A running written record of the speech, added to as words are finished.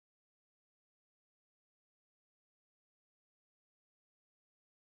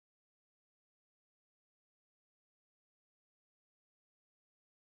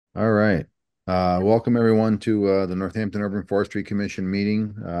All right. Welcome everyone to the Northampton Urban Forestry Commission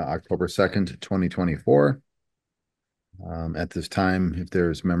meeting, October 2nd, 2024. At this time, if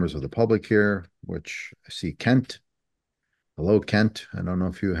there's members of the public here, which I see Kent. Hello, Kent. I don't know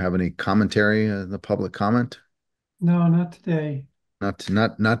if you have any commentary, the public comment. No, not today. Not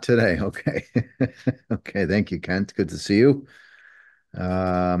today. Okay. Okay. Thank you, Kent. Good to see you.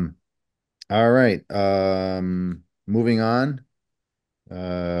 Um, all right. Moving on.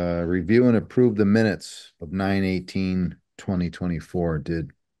 Review and approve the minutes of 9/18/2024.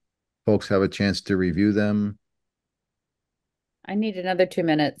 Did folks have a chance to review them? I need another 2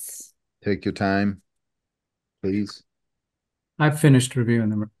 minutes. Take your time, please. I've finished reviewing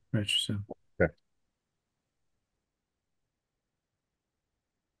them, Rich, so. Okay.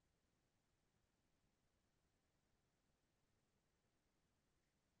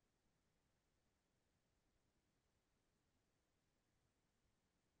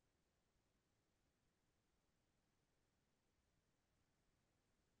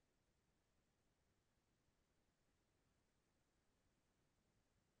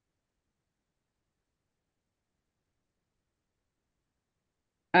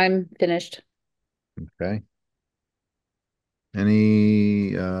 I'm finished. Okay.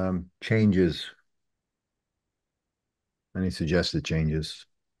 Any changes? Any suggested changes?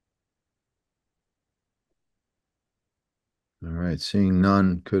 All right. Seeing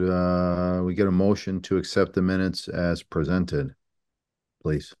none, could we get a motion to accept the minutes as presented,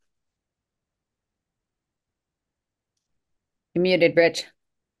 please? You muted, Rich.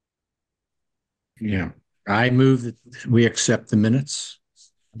 Yeah, I move that we accept the minutes.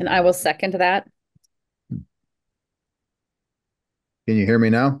 And I will second that. Can you hear me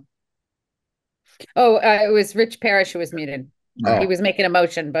now? Oh, it was Rich Parrish who was muted. He Oh, was making a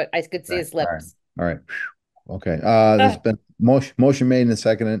motion, but I could see right. his All right. lips. All right. Okay. There's Ah, been motion made and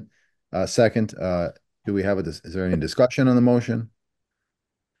seconded. Second, do we have is there any discussion on the motion?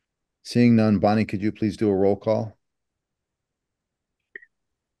 Seeing none, Bonnie, could you please do a roll call?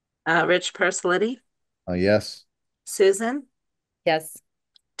 Rich Personality, Yes. Susan, yes.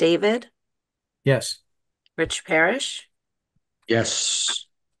 David, Yes. Rich Parrish, Yes.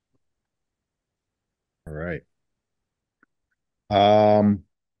 All right. Um,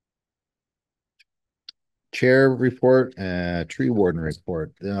 Chair report, tree warden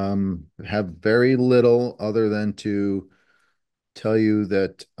report. Have very little other than to tell you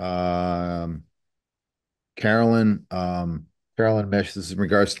that Carolyn Mish, this is in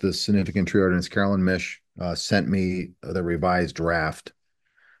regards to the significant tree ordinance. Carolyn Mish sent me the revised draft.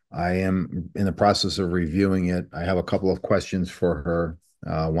 I am in the process of reviewing it. I have a couple of questions for her.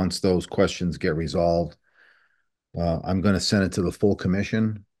 Once those questions get resolved, I'm going to send it to the full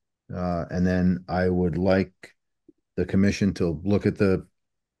commission. And then I would like the commission to look at the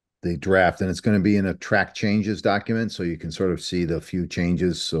draft, and it's going to be in a track changes document, so you can sort of see the few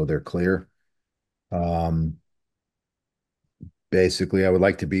changes so they're clear. Um, Basically, I would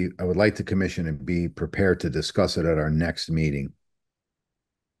like the commission to be prepared to discuss it at our next meeting.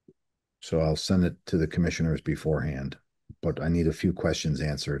 So I'll send it to the commissioners beforehand, but I need a few questions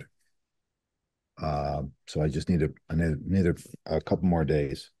answered. So I need a couple more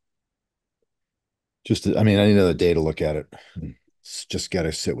days. I need another day to look at it. Just got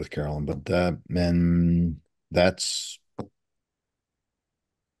to sit with Carolyn, but and that's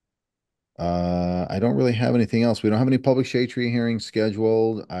I don't really have anything else. We don't have any public shade tree hearings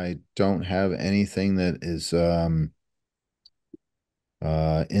scheduled. I don't have anything that is in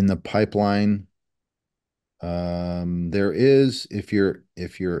the pipeline. There is, if you're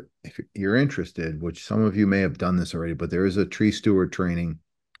interested, which some of you may have done this already, but there is a tree steward training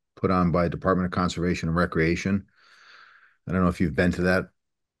put on by Department of Conservation and Recreation. I don't know if you've been to that,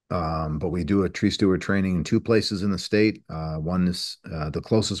 but we do a tree steward training in two places in the state. One is the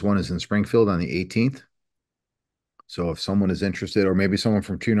closest one is in Springfield on the 18th. So if someone is interested, or maybe someone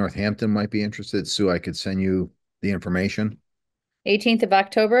from True Northampton might be interested, Sue, I could send you the information. 18th of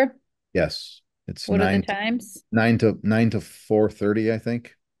October. Yes, it's What are the times? 9 to 4:30, I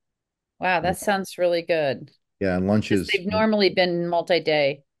think. Wow, that sounds really good. Yeah, and lunch Because is they've normally been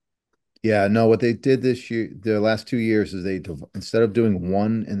multi-day. yeah, no, what they did this year, the last 2 years is instead of doing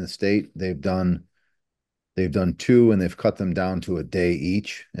one in the state, they've done two, and they've cut them down to a day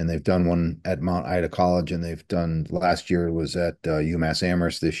each, and they've done one at Mount Ida College, and they've done last year it was at UMass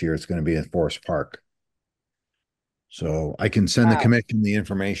Amherst. This year it's going to be at Forest Park. So I can send the Wow. commission the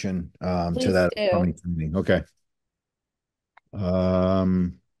information to Please that do. upcoming meeting. Okay.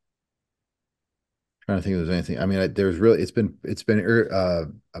 Trying to think if there's anything. I mean, there's really it's been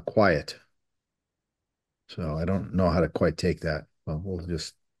a quiet, so I don't know how to quite take that. Well, we'll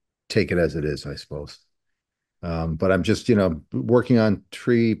just take it as it is, I suppose. But I'm just, working on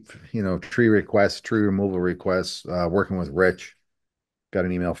tree requests, tree removal requests, working with Rich. Got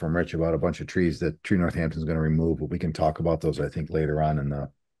an email from Rich about a bunch of trees that Tree Northampton is going to remove, but we can talk about those, I think, later on in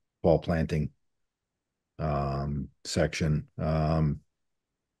the fall planting section.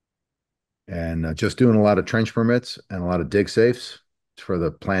 And just doing a lot of trench permits and a lot of dig safes for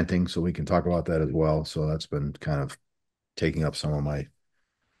the planting, so we can talk about that as well. So that's been kind of taking up some of my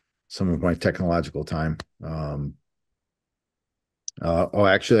technological time. Oh,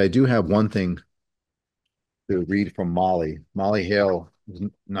 actually, I do have one thing to read from Molly. Molly Hale is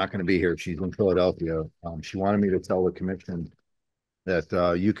not going to be here. She's in Philadelphia. She wanted me to tell the commission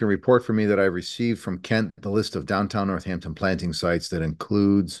that you can report for me that I received from Kent the list of downtown Northampton planting sites that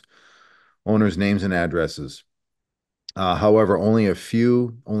includes owners' names and addresses. However, only a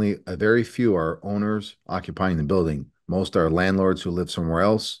very few are owners occupying the building. Most are landlords who live somewhere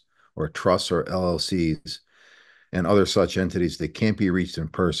else, or trusts or LLCs, and other such entities that can't be reached in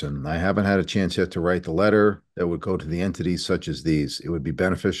person. I haven't had a chance yet to write the letter that would go to the entities such as these. It would be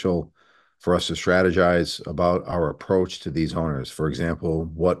beneficial for us to strategize about our approach to these owners. For example,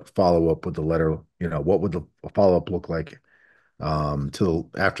 what follow-up would the letter, what would the follow-up look like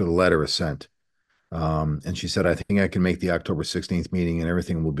after the letter is sent? And she said, I think I can make the October 16th meeting and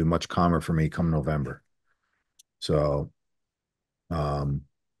everything will be much calmer for me come November. So, um,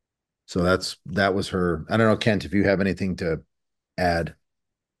 so that was her. I don't know, Kent, if you have anything to add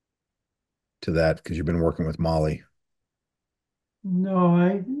to that, because you've been working with Molly. No,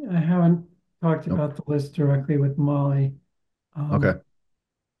 I haven't talked Nope. about the list directly with Molly. Okay.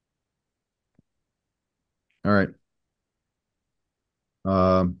 All right.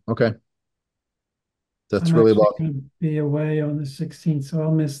 Okay. That's I'm really actually about, going to be away on the 16th, so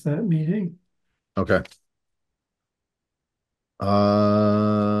I'll miss that meeting. okay.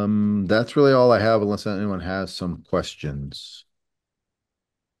 That's really all I have, unless anyone has some questions.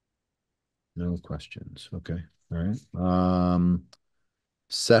 No questions. Okay. All right.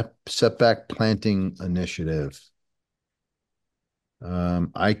 Setback planting initiative.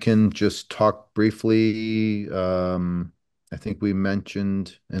 I can just talk briefly. I think we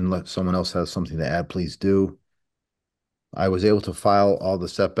mentioned, and let someone else has something to add, please do. I was able to file all the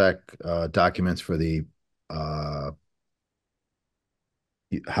setback documents for the uh,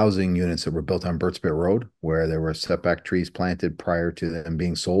 housing units that were built on Birchbit Road, where there were setback trees planted prior to them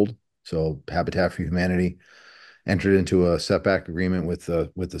being sold. So Habitat for Humanity entered into a setback agreement with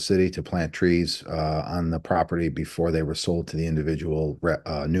the city to plant trees on the property before they were sold to the individual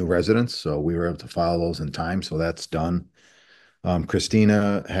new residents. So we were able to file those in time. So that's done.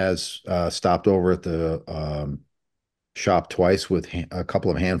 Christina has stopped over at the shop twice with a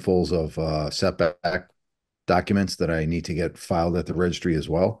couple of handfuls of setback documents that I need to get filed at the registry as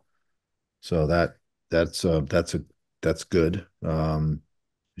well. So that's good.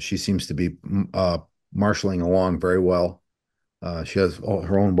 She seems to be marshaling along very well. She has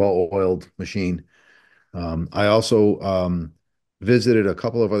her own well-oiled machine. I also visited a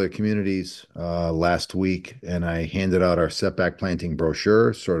couple of other communities last week, and I handed out our setback planting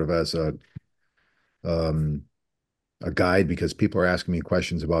brochure, sort of as um, a guide, because people are asking me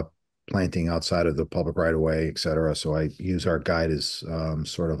questions about planting outside of the public right of way, et cetera. So I use our guide as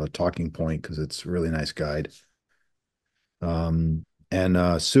sort of a talking point because it's a really nice guide.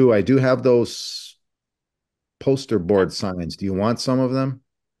 And Sue, I do have those poster board signs. Do you want some of them?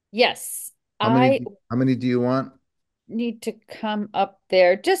 Yes, How many, I how many do you want? need to come up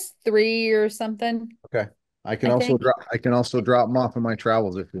there. Just three or something, Okay. I can I also think. drop them off in my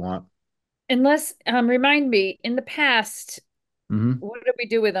travels if you want. Unless, remind me, in the past, Hmm. what did we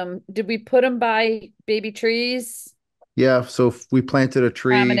do with them? Did we put them by baby trees, Yeah, so if we planted a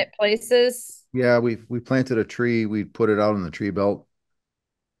tree, prominent places? yeah, we planted a tree, we put it out in the tree belt.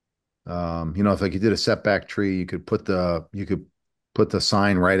 If like you did a setback tree, you could put the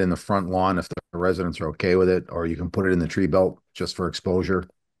sign right in the front lawn if the residents are okay with it, or you can put it in the tree belt just for exposure.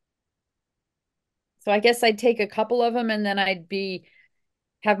 So I guess I'd take a couple of them and then I'd be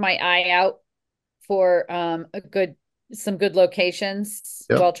have my eye out for some good locations,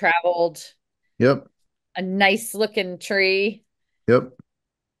 Yep, well traveled, yep, a nice looking tree yep,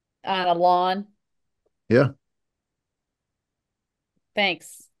 on a lawn. yeah,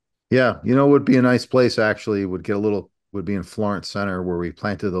 Thanks. yeah. Would be a nice place actually, would be in Florence Center where we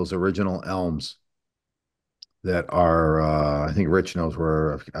planted those original elms that are I think Rich knows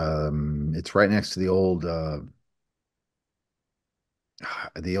where it's right next to the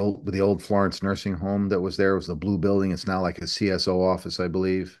old Florence nursing home that was there. It was the blue building. It's now like a CSO office, I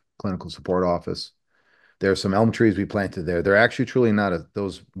believe, clinical support office. There's some elm trees we planted there. They're actually truly not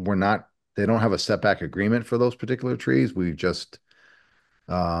they don't have a setback agreement for those particular trees. We just,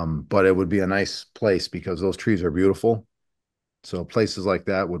 but it would be a nice place because those trees are beautiful. So places like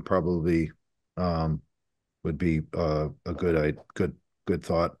that um, would be a good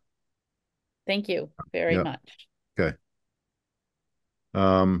thought. Thank you very Yeah. much. Okay.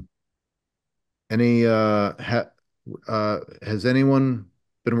 Um, any has anyone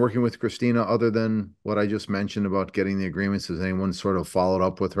been working with Christina other than what I just mentioned about getting the agreements? Has anyone sort of followed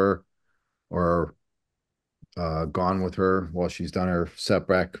up with her or gone with her while she's done her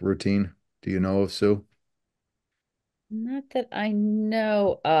setback routine? Do you know of, Sue? Not that I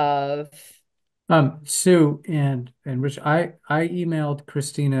know of. Sue and Rich, I emailed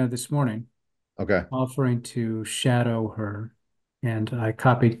Christina this morning Okay. offering to shadow her, and I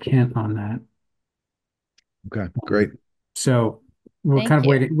copied Kent on that. Okay. Great. So we're Thank kind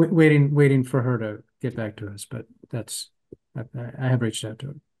of you. waiting for her to get back to us, but I have reached out to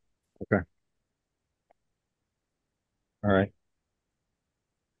her. Okay. All right.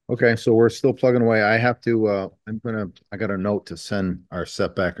 Okay, so we're still plugging away. I got a note to send our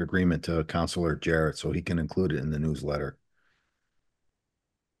setback agreement to Counselor Jarrett so he can include it in the newsletter.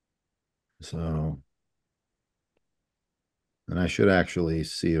 So, and I should actually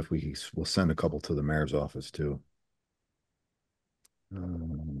see if we'll send a couple to the mayor's office too.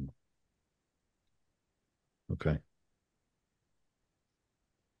 Okay.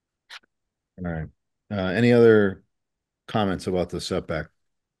 All right. Any other comments about the setback?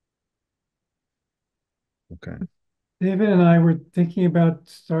 Okay. David and I were thinking about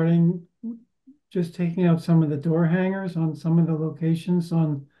just taking out some of the door hangers on some of the locations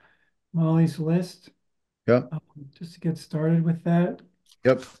on Molly's list, Yep. just to get started with that.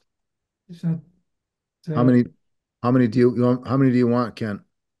 Yep. Is that, How many, how many do you want, Kent?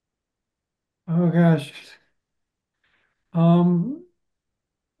 oh gosh. Um,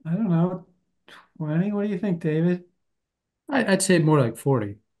 I don't know, 20? What do you think, David? I'd say more like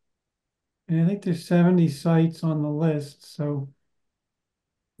 40. And I think there's 70 sites on the list, so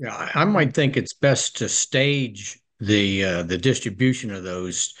Yeah, I might think it's best to stage the distribution of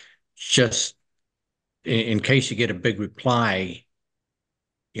those just in case you get a big reply.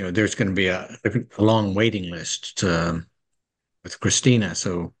 There's going to be a long waiting list with Christina.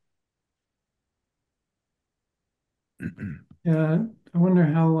 So yeah, I wonder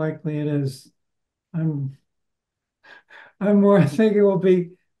how likely it is. I'm I'm more thinking we'll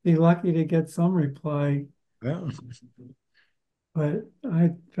be lucky to get some reply, well, but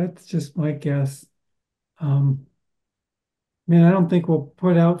that's just my guess. I mean, I don't think we'll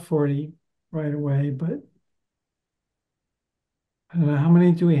put out 40 right away, but I don't know, how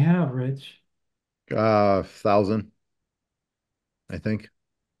many do we have, Rich? 1,000, I think.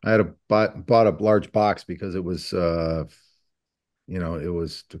 I had bought a large box because it was it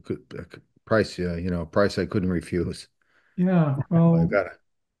was a price, price I couldn't refuse. Yeah, I got a,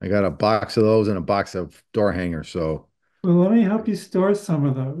 I got a box of those and a box of door hangers. So let me help you store some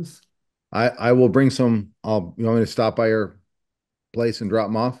of those. I will bring some. You want me to stop by your place and drop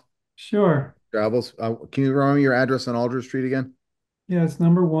them off? Sure. Travels. Can you remember your address on Aldridge Street again? Yeah, it's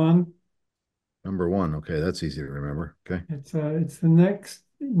number one. Number one. Okay, that's easy to remember. Okay. It's the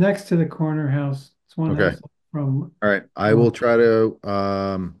next to the corner house. It's one Okay. house from, All right. I will try to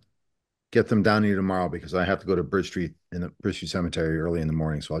get them down to you tomorrow because I have to go to Bridge Street Cemetery early in the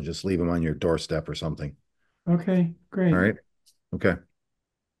morning. So I'll just leave them on your doorstep or something. okay, great. All right. Okay.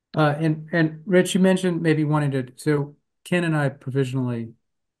 And Rich, you mentioned maybe wanting to, so Ken and I provisionally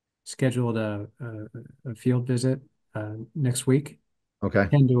scheduled a field visit next week, Okay.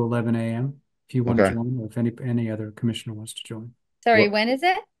 10 to 11 a.m. If you want to Okay. join, or if any other commissioner wants to join. Sorry, What- when is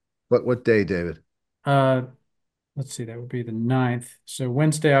it? What day, David? Uh, let's see, that would be the 9th. So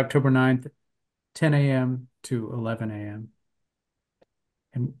Wednesday, October 9th, 10 a.m. to 11 a.m.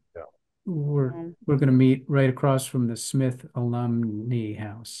 And Yeah. we're Um, we're going to meet right across from the Smith Alumni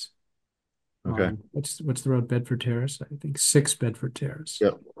House. Okay. What's the road? Bedford Terrace, I think 6 Bedford Terrace.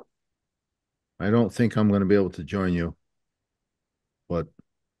 Yep. I don't think I'm going to be able to join you, but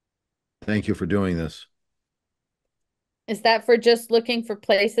thank you for doing this. Is that for just looking for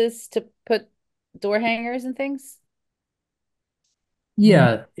places to put door hangers and things?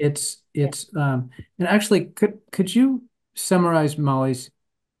 Yeah, and actually could you summarize Molly's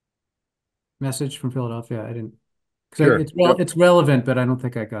message from Philadelphia? I didn't, because Sure. Yep. it's relevant, but I don't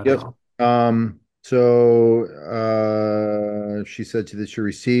think I got it Yep. all. So she said that she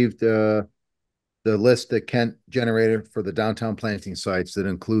received the list that Kent generated for the downtown planting sites that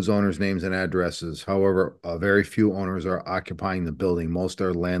includes owners' names and addresses. However, very few owners are occupying the building. Most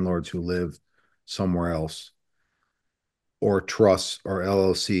are landlords who live somewhere else, or trusts or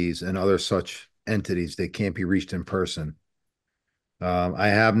LLCs and other such entities that can't be reached in person. I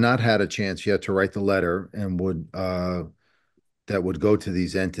have not had a chance yet to write the letter and would that would go to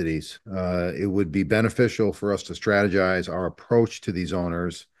these entities. It would be beneficial for us to strategize our approach to these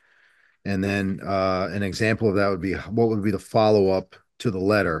owners. And then an example of that would be what would be the follow-up to the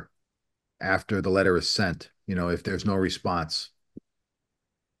letter after the letter is sent, if there's no response.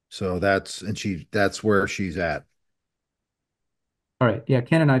 So that's where she's at. All right. Yeah,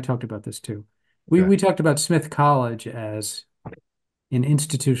 Ken and I talked about this too. We talked about Smith College as an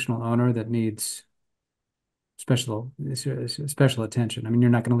institutional owner that needs special attention. I mean, you're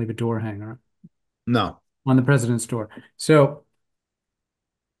not going to leave a door hanger No. on the president's door. So,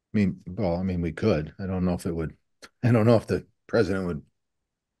 We could. I don't know if it would. I don't know if the president would.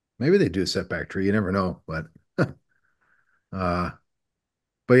 Maybe they do a setback tree. You never know. But, uh,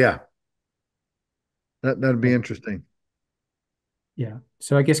 but yeah, that'd be interesting. yeah.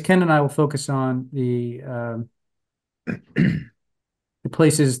 So I guess Ken and I will focus on the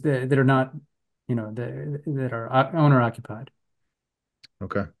places that are not, that are owner occupied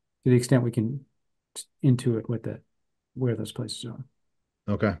Okay. to the extent we can intuit where those places are.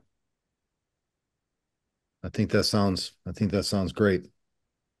 Okay. I think that sounds great.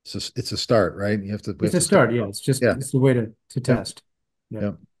 It's a start, right? We have It's a to start. Yeah. It's the way to test. Yeah.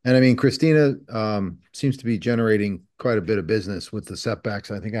 Yeah. And I mean, Christina seems to be generating quite a bit of business with the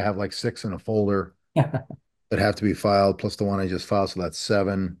setbacks. I think I have like 6 in a folder that have to be filed, plus the one I just filed, so that's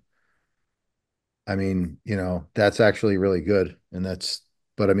 7. I mean, that's actually really good.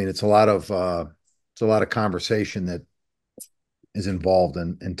 But I mean, it's a lot of conversation that is involved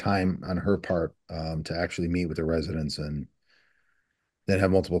and time on her part to actually meet with the residents and then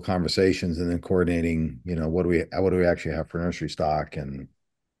have multiple conversations and then coordinating, what do we actually have for nursery stock. And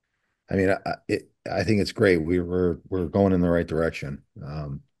I mean, I think it's great. We're going in the right direction.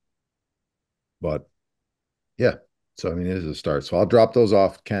 But yeah, so I mean, it is a start. So I'll drop those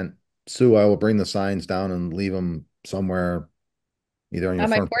off, Kent. Sue, I will bring the signs down and leave them somewhere, either on your On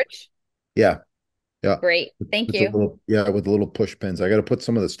my front. porch? Yeah, yeah. Great. Thank you. With the little push pins. I got to put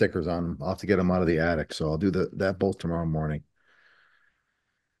some of the stickers on them. I'll have to get them out of the attic, so I'll do that both tomorrow morning.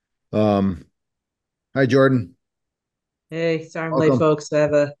 Hi Jordan. Hey, sorry I'm late, Welcome. folks. I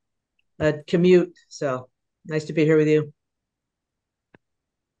have a commute, so nice to be here with you.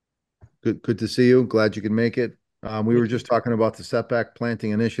 Good to see you. Glad you could make it. We were Thank you. just talking about the setback planting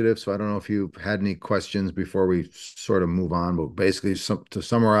initiative, so I don't know if you had any questions before we sort of move on, but basically to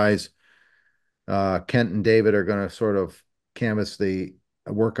summarize, Kent and David are going to sort of canvass the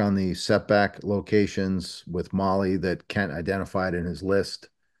work on the setback locations with Molly that Kent identified in his list.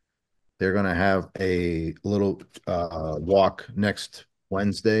 They're going to have a little walk next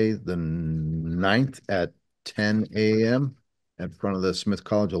Wednesday, the 9th at 10 a.m. in front of the Smith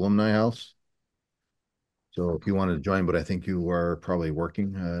College Alumni House. So if you wanted to join, but I think you are probably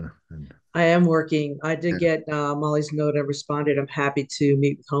working. I am working. I did get Molly's note and responded. I'm happy to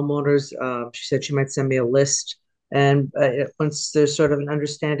meet with homeowners. She said she might send me a list. And once there's sort of an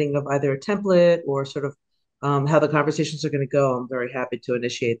understanding of either a template or sort of how the conversations are going to go, I'm very happy to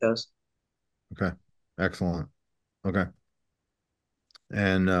initiate those. Okay, excellent. Okay.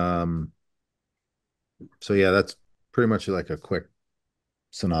 And so yeah, that's pretty much like a quick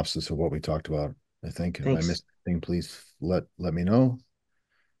synopsis of what we talked about. I think if I Thanks. missed anything, please let me know.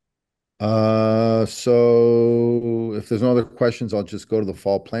 So if there's no other questions, I'll just go to the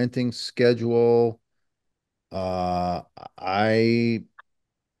fall planting schedule. I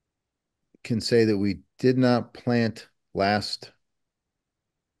can say that we did not plant last.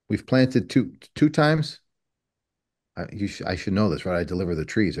 We've planted two times. I should know this, right? I deliver the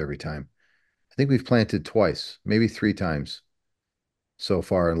trees every time. I think we've planted twice, maybe 3 times so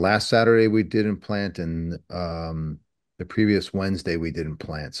far. And last Saturday we didn't plant, and the previous Wednesday we didn't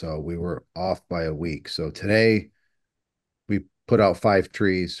plant. So we were off by a week. So today we put out 5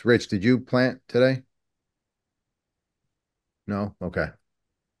 trees. Rich, did you plant today? No? Okay.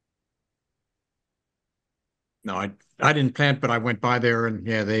 No, I didn't plant, but I went by there and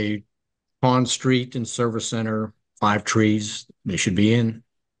yeah, they Pond Street and Service Center, 5 trees. They should be in.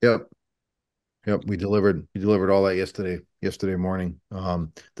 Yep. Yep. We delivered all that yesterday morning.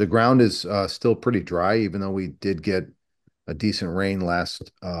 The ground is still pretty dry, even though we did get a decent rain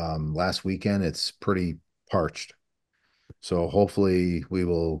last weekend. It's pretty parched. So hopefully we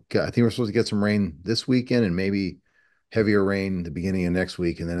will get, I think we're supposed to get some rain this weekend and maybe heavier rain the beginning of next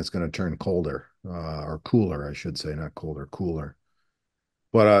week, and then it's going to turn colder, or cooler, I should say, not colder, cooler.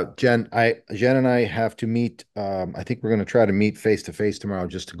 But Jen and I have to meet. I think we're going to try to meet face to face tomorrow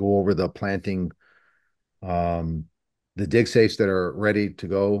just to go over the planting, um, the dig safes that are ready to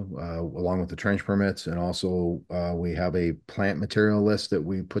go, along with the trench permits, and also we have a plant material list that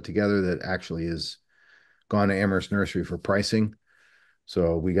we put together that actually is gone to Amherst Nursery for pricing.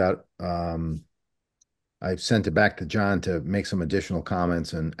 So we got I've sent it back to John to make some additional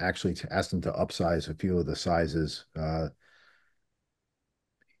comments and actually to ask him to upsize a few of the sizes.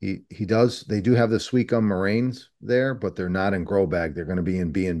 He does. They do have the sweet gum moraines there, but they're not in grow bag. They're going to be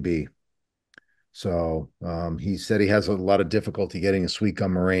in B&B. So he said he has a lot of difficulty getting a sweet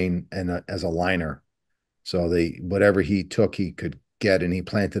gum moraine and as a liner. So they whatever he took, he could get, and he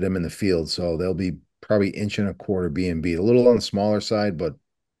planted them in the field. So they'll be probably inch and a quarter B&B, a little on the smaller side, but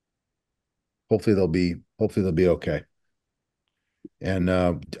hopefully they'll be okay. And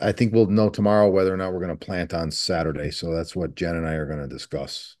I think we'll know tomorrow whether or not we're going to plant on Saturday. So that's what Jen and I are going to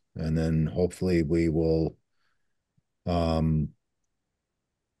discuss. And then hopefully we will um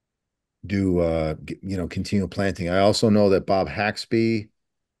do continue planting. I also know that Bob Haxby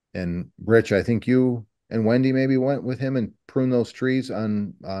and Rich, I think you and Wendy maybe went with him and pruned those trees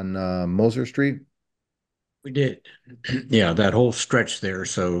on Moser Street. We did. Yeah, that whole stretch there.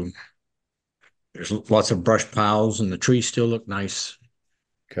 So there's lots of brush piles and the trees still look nice.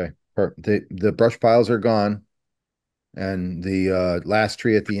 Okay. The brush piles are gone. And the last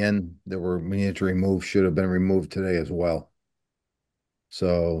tree at the end that we needed to remove should have been removed today as well.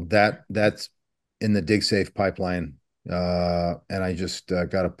 So that's in the dig safe pipeline. And I just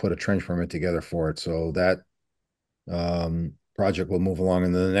got to put a trench permit together for it. So that project will move along.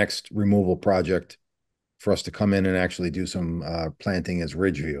 And then the next removal project for us to come in and actually do some planting is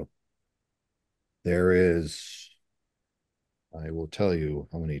Ridgeview. There is, I will tell you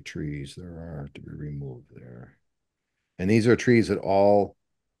how many trees there are to be removed there. And these are trees that are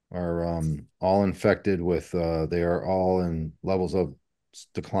all infected with they are all in levels of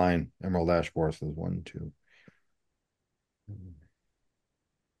decline. Emerald ash forest is one, two.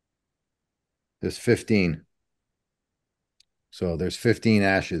 There's 15. So there's 15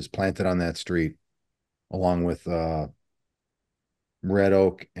 ashes planted on that street, along with red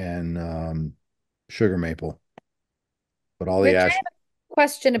oak and sugar maple. But all the Rich, I ash. have a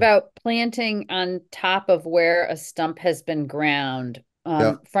question about planting on top of where a stump has been ground.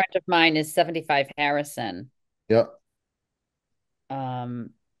 Yeah, Friend of mine is 75 Harrison. yeah.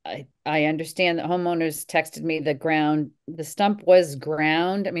 I understand that homeowners texted me the stump was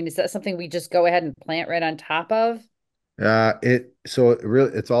ground. I mean, is that something we just go ahead and plant right on top of?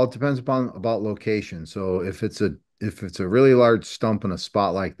 It all depends upon about location. So if it's a really large stump in a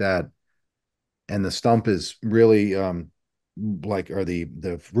spot like that, and the stump is really or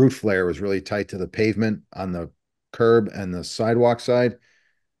the root flare is really tight to the pavement on the curb and the sidewalk side,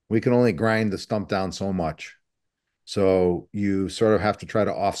 we can only grind the stump down so much. So you sort of have to try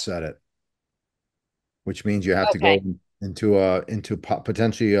to offset it, which means you have to go Okay. into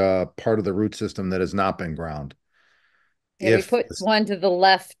potentially a part of the root system that has not been ground. Yeah, we If put one to the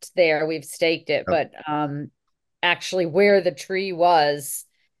left there. We've staked it, but actually where the tree was,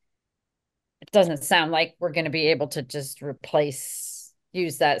 it doesn't sound like we're going to be able to just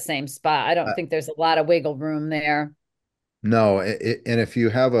use that same spot. I don't think there's a lot of wiggle room there. No, and if you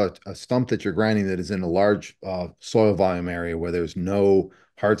have a stump that you're grinding that is in a large soil volume area where there's no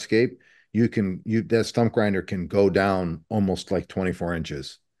hardscape, that stump grinder can go down almost like 24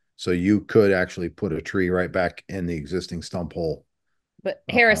 inches. So you could actually put a tree right back in the existing stump hole. But Um,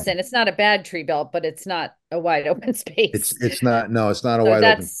 Harrison, it's not a bad tree belt, but it's not a wide open it's space. it's not no, it's not a So wide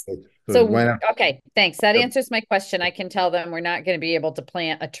open that's space. So so why not? okay, thanks. That Yep. answers my question. I can tell them we're not going to be able to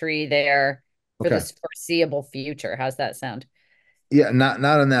plant a tree there for Okay. this foreseeable future. How's that sound? Yeah, not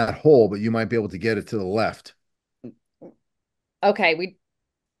in that hole, but you might be able to get it to the left. Okay, we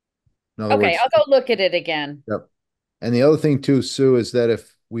In other okay, words, I'll go look at it again. yep. And the other thing too, Sue, is that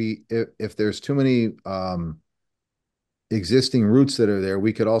if there's too many existing roots that are there,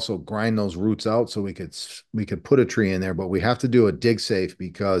 we could also grind those roots out so we could put a tree in there, but we have to do a dig safe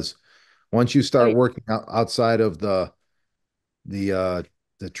because once you Oh, start working outside of the uh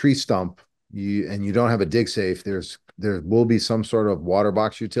the tree stump, you don't have a dig safe, there will be some sort of water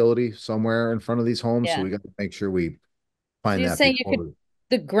box utility somewhere in front of these homes. So yeah. we got to make sure we So find you're that saying before.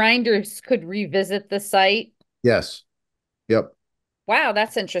 the grinders could revisit the site? Yes. Yep. Wow,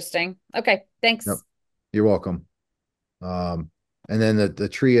 that's interesting. Okay, Yep. thanks. You're welcome. Um, and then the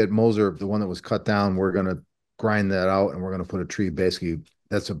tree at Moser, the one that was cut down, we're gonna grind that out and we're gonna put a tree. Basically,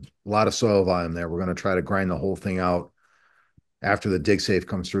 that's a lot of soil volume there. We're gonna try to grind the whole thing out after the dig safe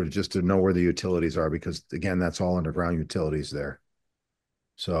comes through, just to know where the utilities are, because again, that's all underground utilities there.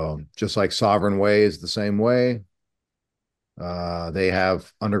 So just like Sovereign Way is the same way. They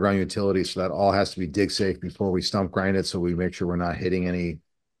have underground utilities, so that all has to be dig safe before we stump grind it. So we make sure we're not hitting any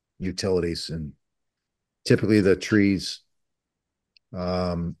utilities. And typically the trees,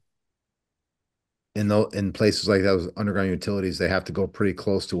 um, in places like those underground utilities, they have to go pretty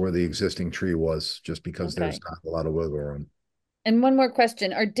close to where the existing tree was, just because there's Okay. not a lot of wiggle room. And one more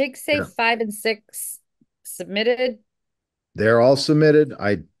question. Are dig safe Yeah. 5 and 6 submitted? They're all submitted.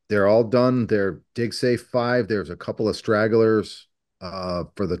 They're all done. They're dig safe 5. There's a couple of stragglers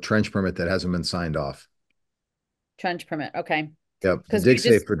for the trench permit that hasn't been signed off. Trench permit. Okay. Yep, the Because dig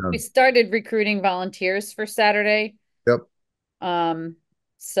safe are we done. started recruiting volunteers for Saturday. Yep.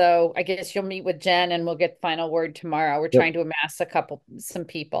 So I guess you'll meet with Jen and we'll get final word tomorrow. We're Yep. trying to amass some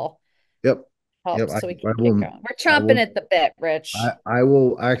people. Yep. Help Yep. so we I can get will. going. We're I chomping will. at the bit, Rich. I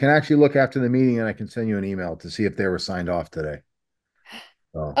will. I can actually look after the meeting and I can send you an email to see if they were signed off today.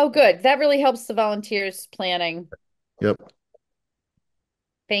 So, Oh, good. That really helps the volunteers planning. yep.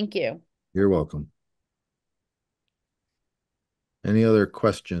 Thank you. You're welcome. Any other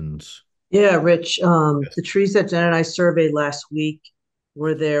questions? Yeah, Rich, the trees that Jen and I surveyed last week,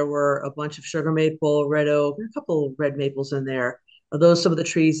 where there were a bunch of sugar maple, red oak, and a couple of red maples in there. Are those some of the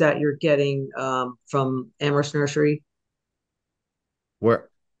trees that you're getting from Amherst Nursery? Where,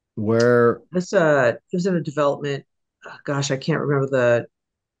 where? It was in a development. Gosh, I can't remember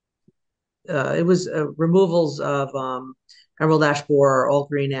it was removals of emerald ash borer, all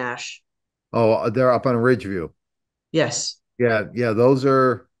green ash. Oh, they're up on Ridgeview. Yes. Yeah, yeah. Those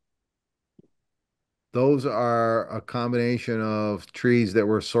are a combination of trees that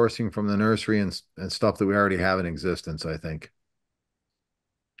we're sourcing from the nursery and stuff that we already have in existence, I think.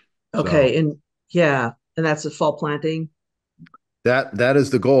 So Okay. And yeah, and that's a fall planting. that is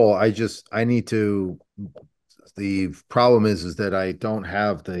the goal. I need to. The problem is that I don't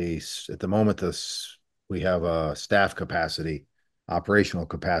have at the moment. We have a staff capacity, operational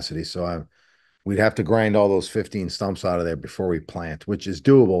capacity. So we'd have to grind all those 15 stumps out of there before we plant, which is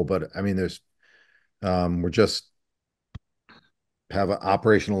doable. But I mean, we're just have an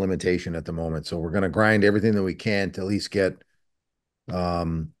operational limitation at the moment. So we're going to grind everything that we can to at least get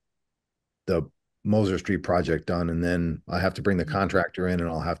um, the Moser Street project done. And then I have to bring the contractor in and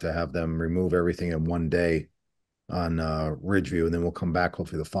I'll have to have them remove everything in one day on Ridgeview. And then we'll come back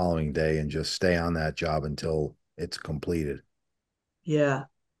hopefully the following day and just stay on that job until it's completed. Yeah.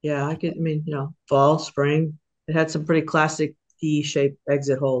 Yeah. I mean, fall, spring. It had some pretty classic D-shaped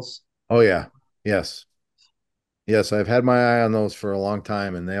exit holes. Oh, yeah. Yes. Yes. I've had my eye on those for a long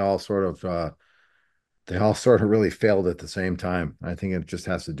time and they all sort of really failed at the same time. I think it just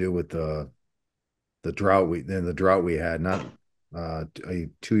has to do with the drought we had, not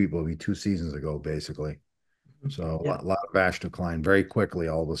will be 2 seasons ago, basically. So Yeah. a lot of ash decline very quickly,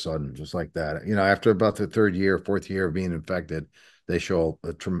 all of a sudden, just like that. After about the third year, fourth year of being infected, they show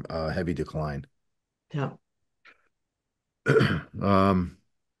a heavy decline. Yeah. um,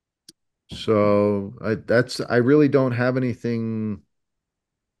 so I really don't have anything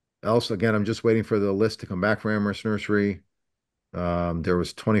else. Again, I'm just waiting for the list to come back from Amherst Nursery. There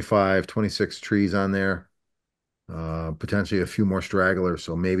was 25, 26 trees on there. Potentially a few more stragglers,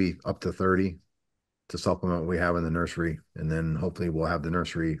 so maybe up to 30 to supplement what we have in the nursery. And then hopefully we'll have the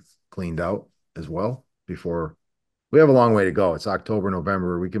nursery cleaned out as well before we have a long way to go. It's October,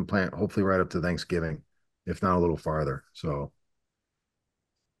 November. We can plant hopefully right up to Thanksgiving, if not a little farther. So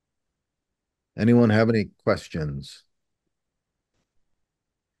anyone have any questions?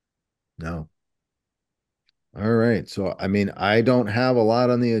 No. All right. So, I mean, I don't have a lot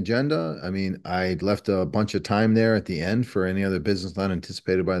on the agenda. I mean, I left a bunch of time there at the end for any other business not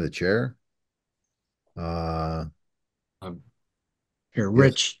anticipated by the chair. Um, Here, Yes.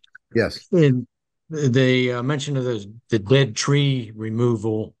 Rich, Yes. in the mention of the dead tree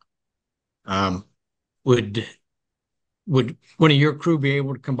removal, um, would one of your crew be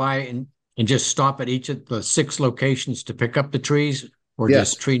able to come by and just stop at each of the 6 locations to pick up the trees, or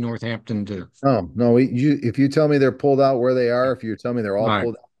Yes. just Tree Northampton to? No, no. If you tell me they're pulled out where they are, if you tell me they're All all right.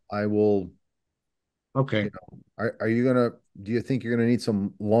 pulled out, I will. Okay. Are you gonna? Do you think you're gonna need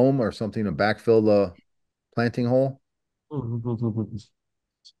some loam or something to backfill the planting hole?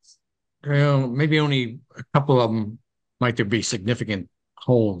 Well, maybe only a couple of them might there be significant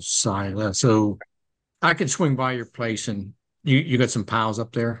holes side. So I could swing by your place, and you got some piles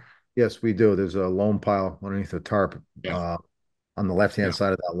up there. Yes, we do. There's a loam pile underneath the tarp, Yeah. on the left-hand Yeah.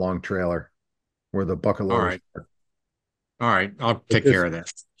 side of that long trailer where the bucket All loaders right. are. All right. I'll But take care of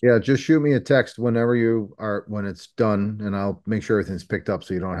that. yeah, just shoot me a text when it's done, and I'll make sure everything's picked up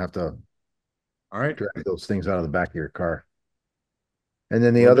so you don't have to All right. drag those things out of the back of your car. And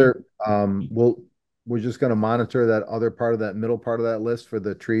then the Will do. other, we're just gonna monitor that other part of that middle part of that list for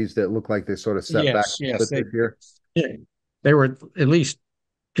the trees that look like they sort of set back Yes, a yes, bit this year. yeah, they were at least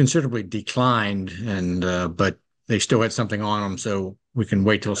considerably declined, and but they still had something on them, so we can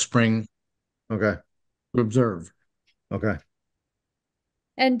wait till spring Okay, to observe. okay.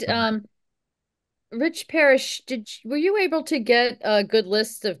 And Rich Parish, were you able to get a good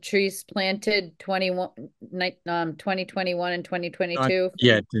list of trees planted 2021 and Not 2022 from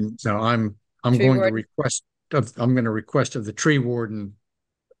yet, and so I'm tree going to warden? request I'm going to request of the tree warden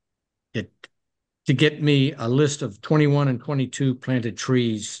it to get me a list of 21 and 22 planted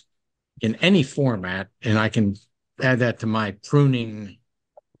trees in any format, and I can add that to my pruning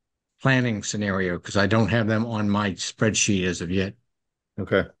planning scenario because I don't have them on my spreadsheet as of yet.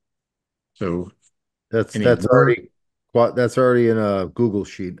 Okay. So That's any that's word? already that's already in a Google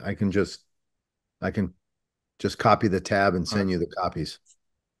sheet. I can just copy the tab and send you the copies.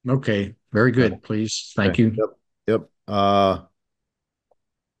 Okay, very Okay. good, please. Thank Okay. you. Yep. Yep.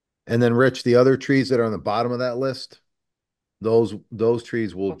 And then Rich, the other trees that are on the bottom of that list, those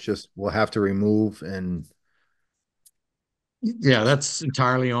trees we'll have to remove and Yeah, that's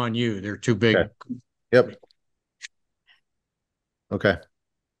entirely on you. They're too okay. big. Yep. Okay.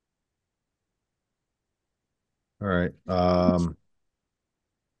 All right. All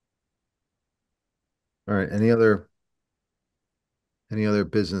right. Any other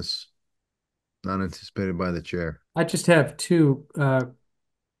business not anticipated by the chair? I just have two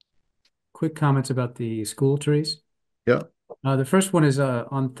quick comments about the school trees. Yep. The first one is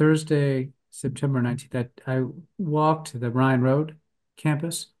on Thursday, September 19th, that I walked the Ryan Road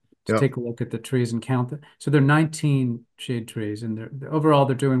campus to Yep. take a look at the trees and count them. So there are 19 shade trees, and overall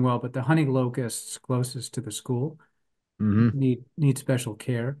they're doing well, but the honey locusts closest to the school Mm-hmm. need special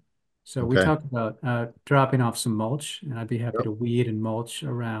care. So we Okay. talked about dropping off some mulch, and I'd be happy Yep. to weed and mulch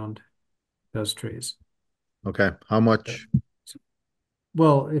around those trees. Okay. How much?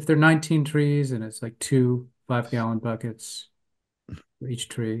 Well, if they're 19 trees and it's like two 5-gallon buckets for each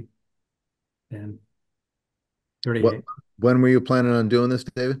tree, then What 38. when were you planning on doing this,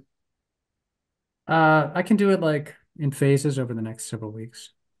 David? I can do it like in phases over the next several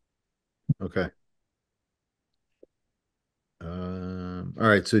weeks. Okay. All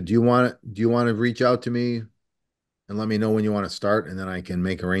right. So do you want to reach out to me and let me know when you want to start, and then I can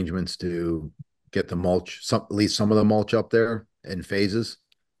make arrangements to get the mulch, at least some of the mulch up there in phases,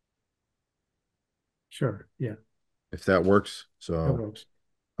 Sure, yeah, if that works. that So, works.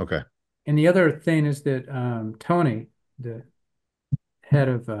 okay. And the other thing is that Tony, the head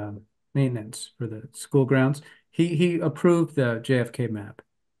of maintenance for the school grounds, he approved the JFK map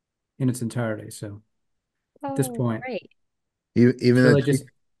in its entirety. So at this Oh, point, great. it's Even really just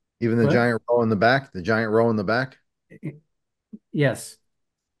the what? giant row in the back, the giant row in the back. Yes,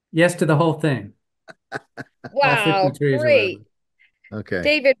 yes to the whole thing, all 50 Wow, trees or whatever. great. Okay.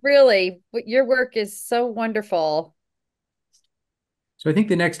 David, really, your work is so wonderful. So I think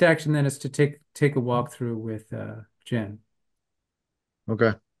the next action then is to take a walk through with Jen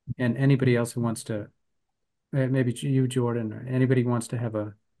Okay. and anybody else who wants to, maybe you, Jordan, or anybody who wants to have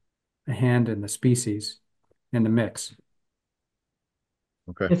a hand in the species and the mix.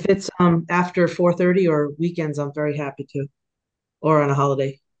 Okay. If it's after 4:30 or weekends, I'm very happy to, or on a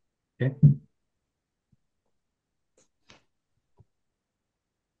holiday. Okay.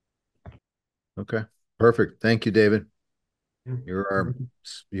 Okay. Perfect. Thank you, David. Yeah. You're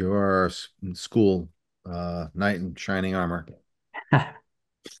our school knight in shining armor.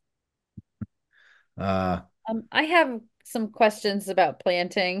 Uh, I have some questions about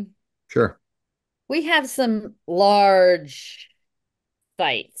planting. sure. We have some large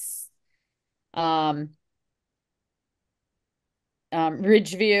sites. Um,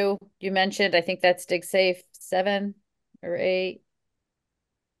 Ridgeview, you mentioned, I think that's dig safe 7 or 8.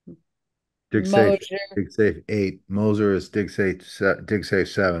 Dig safe. Mosier, Dig safe 8. Moser is dig safe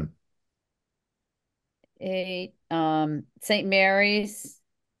 7. 8. St. Mary's.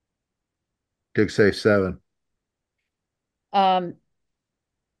 Dig safe 7. Um,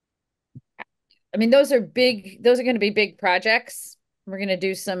 I mean, those are going to be big projects. We're going to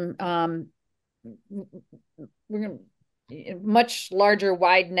do some, we're going to much larger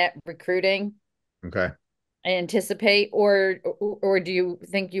wide net recruiting, Okay. I anticipate, or do you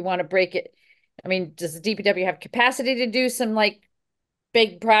think you want to break it? I mean, does the DPW have capacity to do some like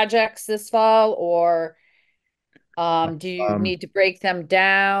big projects this fall, or do you Um, need to break them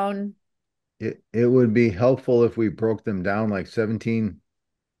down? it would be helpful if we broke them down like 17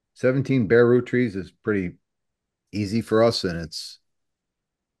 bare root trees is pretty easy for us,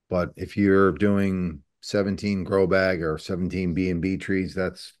 but if you're doing 17 grow bag or 17 B&B trees,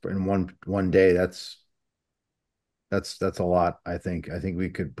 that's in one day, that's a lot, I think. I think we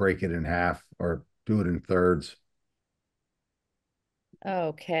could break it in half or do it in thirds.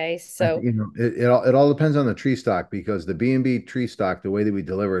 Okay, so It all depends on the tree stock because the B&B tree stock, the way that we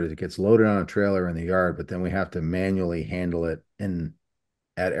deliver it gets loaded on a trailer in the yard, but then we have to manually handle it in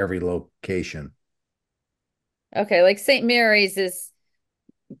at every location. okay, like St. Mary's is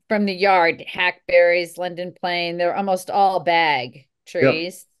from the yard, hackberries, Linden Plain, they're almost all bag Yep.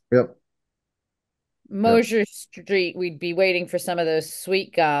 trees. Yep. Yep. Mosier Street, we'd be waiting for some of those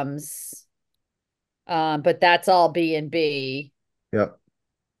sweet gums. But that's all B and B. Yep.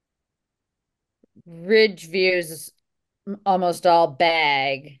 Ridge Views is almost all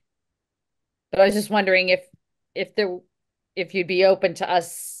bag. But I was just wondering if there if you'd be open to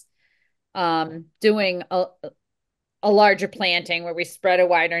us doing a larger planting where we spread a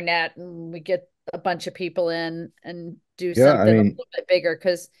wider net and we get a bunch of people in and do Yeah, I something a mean, little bit bigger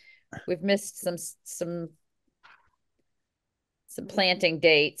because we've missed some planting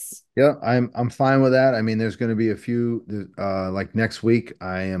dates. yeah, I'm fine with that. I mean, there's going to be a few like next week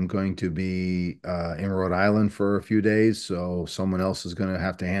I am going to be in Rhode Island for a few days, so someone else is going to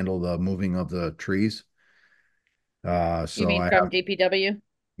have to handle the moving of the trees. You So mean I from have DPW?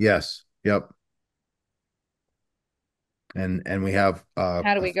 yes, yep. And we have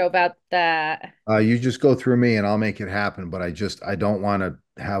How do we go about that? you just go through me and I'll make it happen, but I don't want to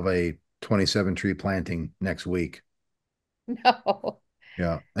have a 27 tree planting next week. No.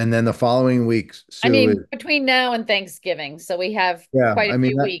 Yeah. And then the following week, I Sue is mean, between now and Thanksgiving. So we have yeah, quite I a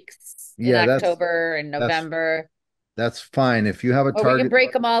mean few that weeks in yeah, October and that's November. that's fine. If you have a Or we can target,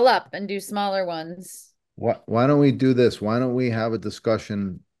 break them all up and do smaller ones. why don't we do this? Why don't we have a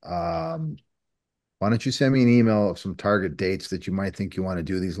discussion? Why don't you send me an email of some target dates that you might think you want to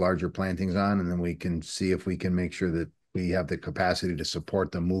do these larger plantings on, and then we can see if we can make sure that we have the capacity to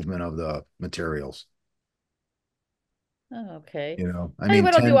support the movement of the materials. Oh, okay. I Tell you mean,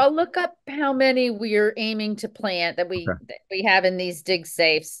 what I'll do. 10, I'll look up how many we're aiming to plant okay, that we have in these dig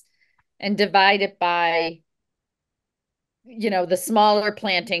safes and divide it by, the smaller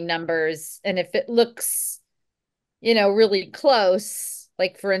planting numbers. And if it looks, really close,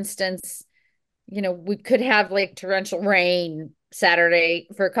 like for instance, we could have like torrential rain Saturday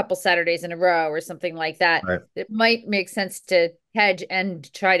for a couple Saturdays in a row or something like that. right. It might make sense to hedge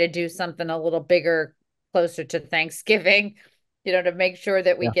and try to do something a little bigger closer to Thanksgiving, to make sure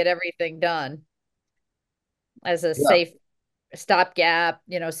that we Yeah. get everything done as a Yeah. safe stopgap,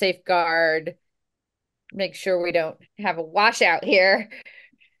 safeguard, make sure we don't have a washout here.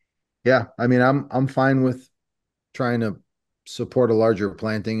 Yeah. I mean, I'm fine with trying to support a larger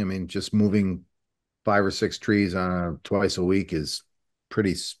planting. I mean, just moving 5 or 6 trees on twice a week is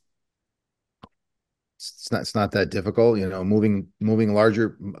pretty. It's not that difficult. Moving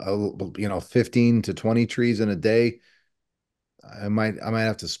larger, 15 to 20 trees in a day. I might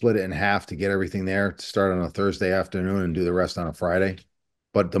have to split it in half to get everything there to start on a Thursday afternoon and do the rest on a Friday.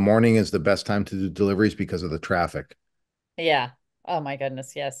 But the morning is the best time to do deliveries because of the traffic. Yeah. Oh my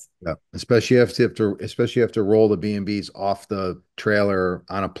goodness, yes. Yeah, especially if you have to roll the B&Bs off the trailer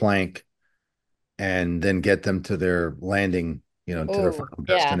on a plank and then get them to their landing, to their Oh, final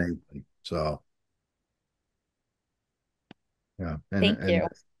yeah. destination. So, yeah, and Thank and you.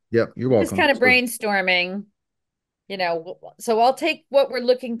 yep, you're Just welcome. kind of So, brainstorming. So I'll take what we're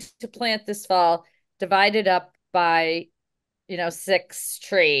looking to plant this fall, divide it up by, 6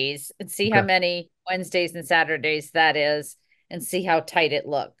 trees and see how okay, many Wednesdays and Saturdays that is and see how tight it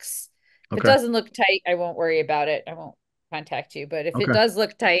looks. If it okay, doesn't look tight, I won't worry about it. I won't contact you. But if it okay, does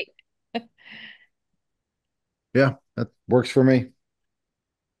look tight, yeah, that works for me.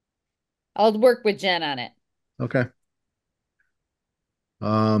 I'll work with Jen on it. Okay.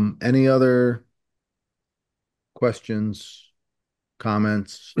 Any other questions,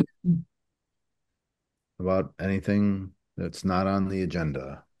 comments about anything that's not on the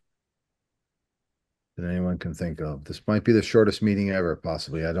agenda that anyone can think of? This might be the shortest meeting ever,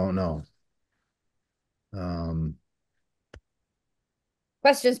 possibly. I don't know. Um,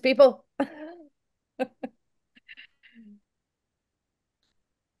 Questions, people?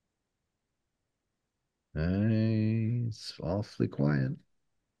 it's awfully quiet.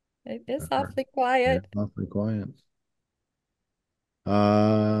 It is Okay. awfully Yeah, quiet. awfully quiet.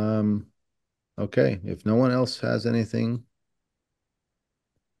 Um, okay. If no one else has anything,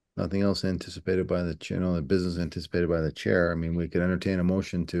 nothing else anticipated by the chair, no, the business anticipated by the chair. I mean, we could entertain a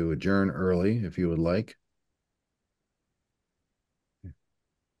motion to adjourn early if you would like,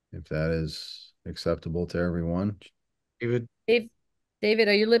 if that is acceptable to everyone. David, Dave, David,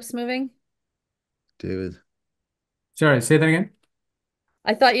 are your lips moving? David. Sorry, say that again.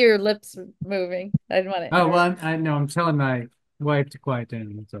 I thought your lips were moving. I didn't want to. Oh, well, I know I'm telling my wife to quiet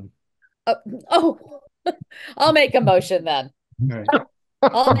down. So, Oh, I'll make a motion then. all right.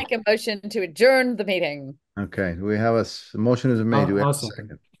 I'll make a motion to adjourn the meeting. Okay, we have a motion has been made. Do we have I'll a second.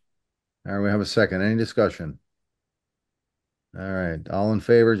 second? All right, we have a second. Any discussion? All right, all in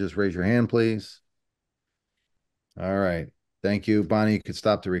favor, just raise your hand, please. All right, thank you. Bonnie, you could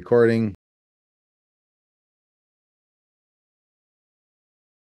stop the recording.